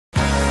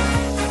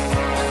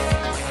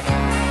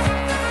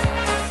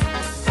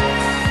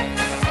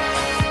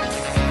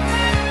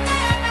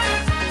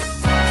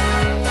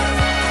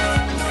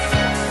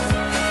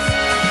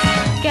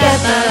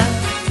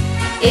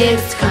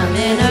It's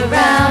coming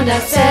around, I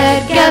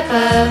said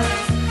Gepa.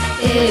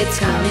 It's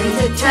coming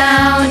to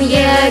town,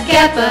 yeah,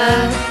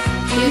 Gepa.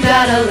 You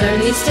gotta learn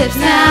these tips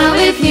now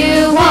if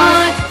you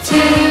want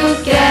to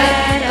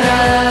get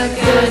a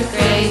good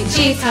grade.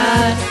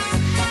 G-Todd,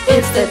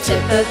 it's the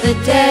tip of the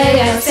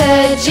day, I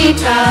said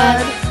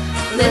G-Todd.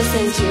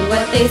 Listen to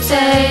what they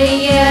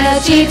say, yeah,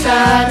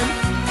 G-Todd.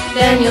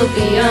 Then you'll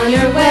be on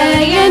your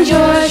way and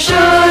you're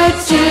sure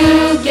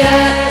to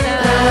get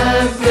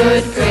a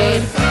good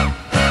grade.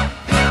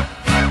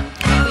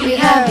 We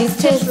have these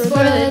tips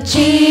for the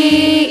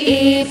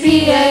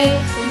GEPA.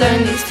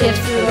 Learn these tips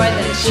for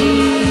the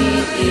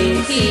GEPA.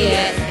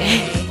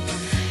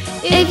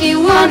 If you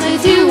want to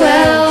do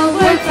well,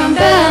 work from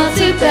bell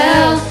to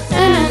bell,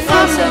 and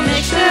also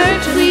make sure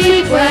to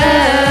sleep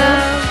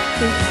well.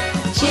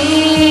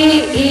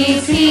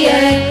 GEPA.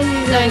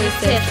 Learn these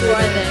tips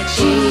for the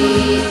GEPA.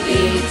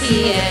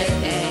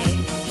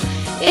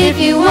 If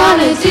you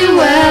want to do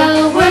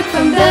well, work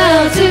from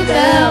bell to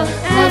bell,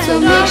 also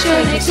make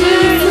sure to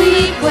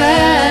sleep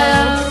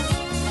well.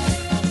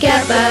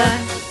 Gepa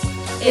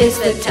is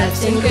the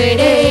test in grade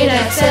 8,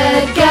 I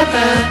said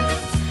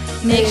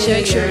Gepa. Make sure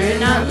you're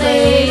not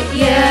late,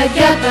 yeah,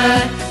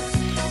 Gepa.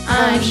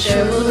 I'm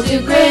sure we'll do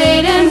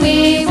great and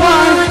we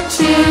want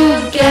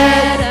to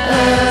get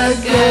a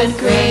good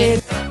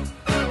grade.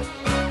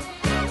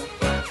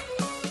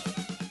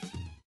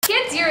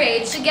 Kids your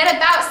age should get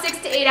about 6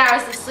 to 8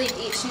 hours of sleep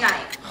each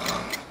night.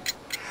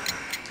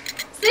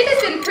 Sleep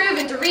has been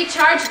proven to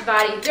recharge the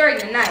body during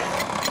the night.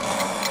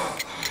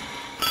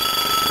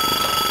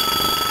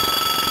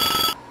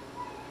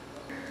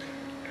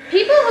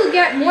 People who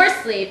get more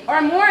sleep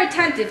are more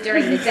attentive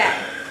during the day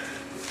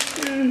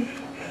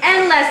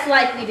and less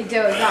likely to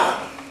doze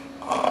off.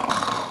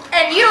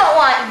 And you don't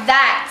want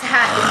that to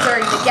happen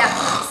during the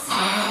Gepas.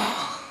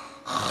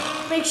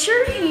 Make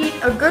sure to eat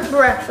a good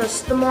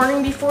breakfast the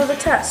morning before the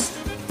test.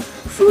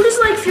 Food is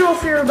like fuel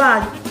for your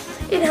body.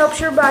 It helps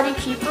your body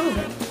keep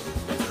moving.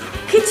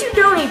 Kids who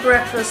don't eat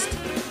breakfast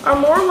are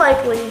more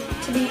likely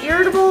to be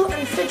irritable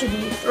and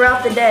fidgety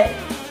throughout the day.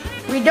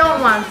 We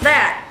don't want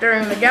that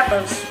during the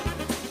Gepas.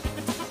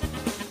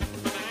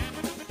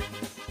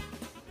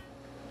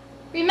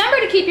 Remember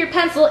to keep your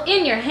pencil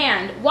in your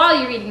hand while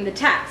you're reading the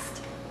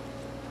text.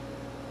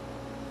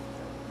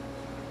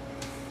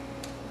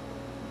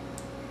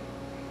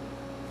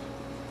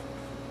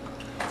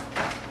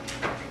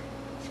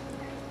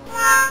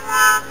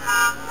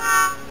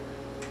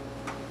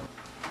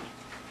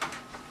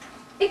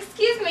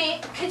 Excuse me,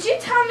 could you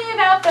tell me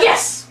about the...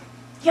 Yes!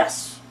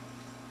 Yes!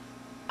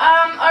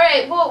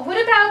 Alright, well, what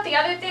about the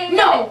other thing?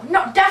 No,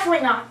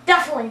 definitely not.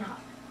 Definitely not.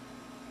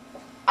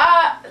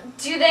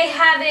 Do they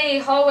have a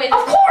hallway?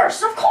 Of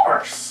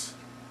course!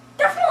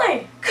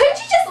 Definitely! Couldn't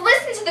you just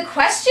listen to the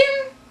question?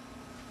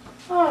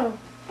 Oh.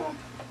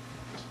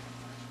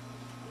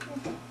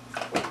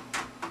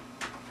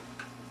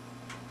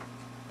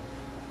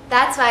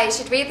 That's why you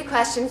should read the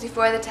questions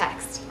before the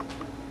text.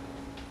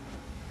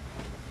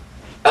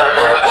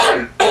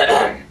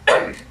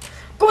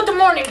 Good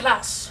morning,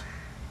 class.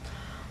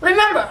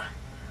 Remember,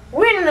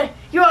 when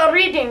you are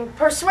reading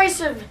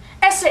persuasive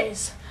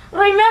essays,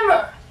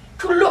 remember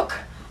to look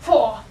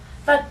for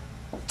the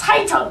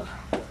title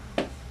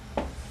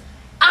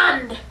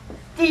and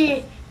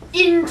the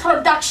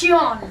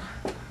introduction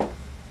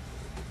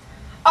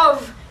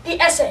of the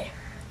essay.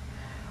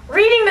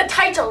 Reading the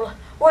title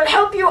will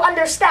help you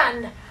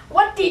understand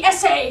what the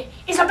essay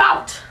is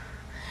about,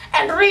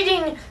 and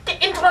reading the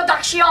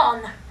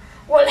introduction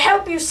will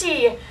help you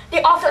see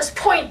the author's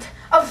point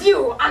of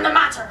view on the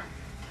matter.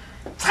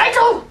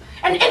 Title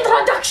and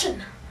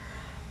introduction.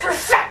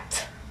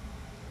 Perfect.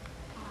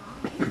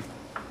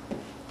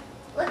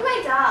 Look at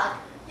my dog.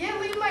 Yeah,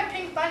 look at my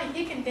pink bunny.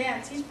 He can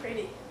dance. He's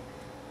pretty.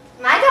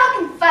 My dog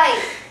can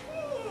fight.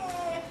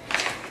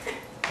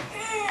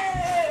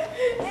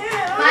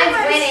 Mine's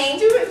winning.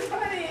 Stupid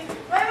bunny.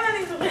 My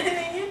bunny's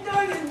winning. Your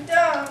dog is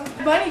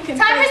dumb. Bunny can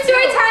Time fight for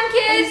story too. time,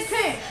 kids! He's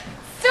pink.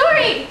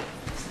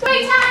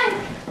 Story time!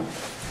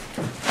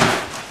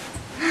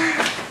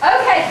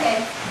 Okay,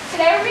 kids.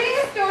 Today we're reading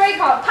a story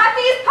called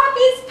Puppies,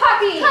 Puppies,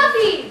 Puppies!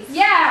 Puppies!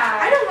 Yeah!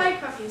 I don't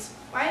like puppies.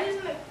 Why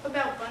isn't it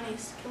about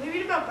bunnies? Can we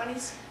read about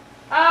bunnies?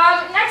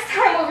 Next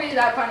time we'll read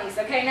about bunnies,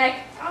 okay, Nick?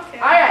 Okay.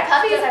 Alright.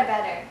 Puppies are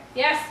better.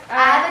 Yes. I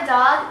have a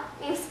dog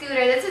named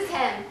Scooter. This is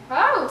him.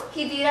 Oh.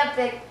 He beat up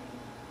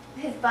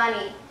his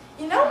bunny.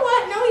 You know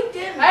what? No, he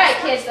didn't. Alright,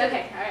 kids.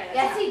 Okay. Alright.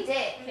 Yes, he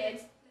did.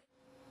 Kids.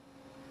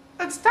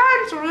 It's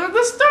time to read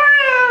the story!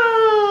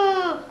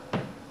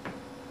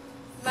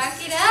 Mark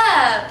it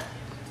up.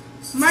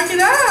 Mark it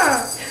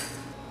up!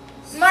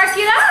 Mark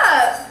it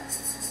up!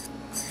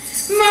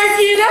 Mark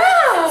it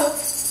up!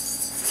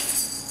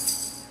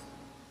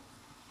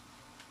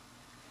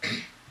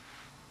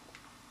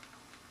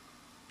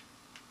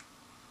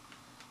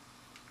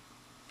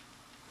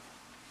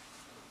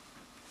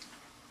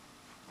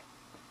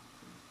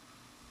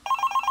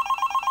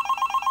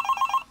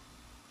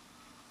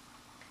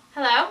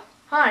 Hello?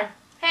 Hi.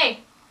 Hey.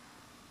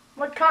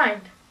 What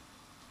kind?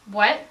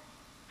 What?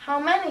 How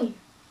many?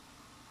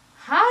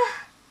 Huh?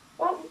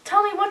 Well,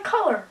 tell me what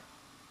color.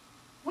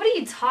 What are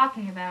you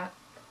talking about?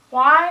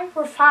 Why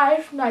were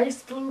 5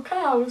 nice blue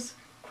cows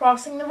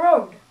crossing the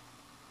road?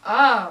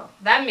 Oh,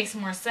 that makes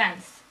more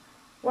sense.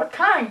 What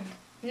kind?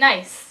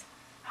 Nice.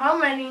 How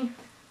many?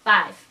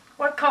 5.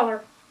 What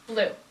color?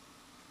 Blue.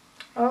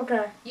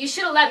 Okay. You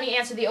should have let me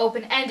answer the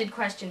open-ended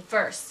question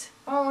first.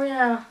 Oh,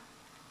 yeah.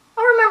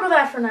 I'll remember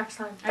that for next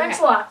time. Thanks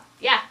Okay. a lot.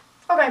 Yeah.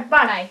 Okay,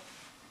 bye. Bye.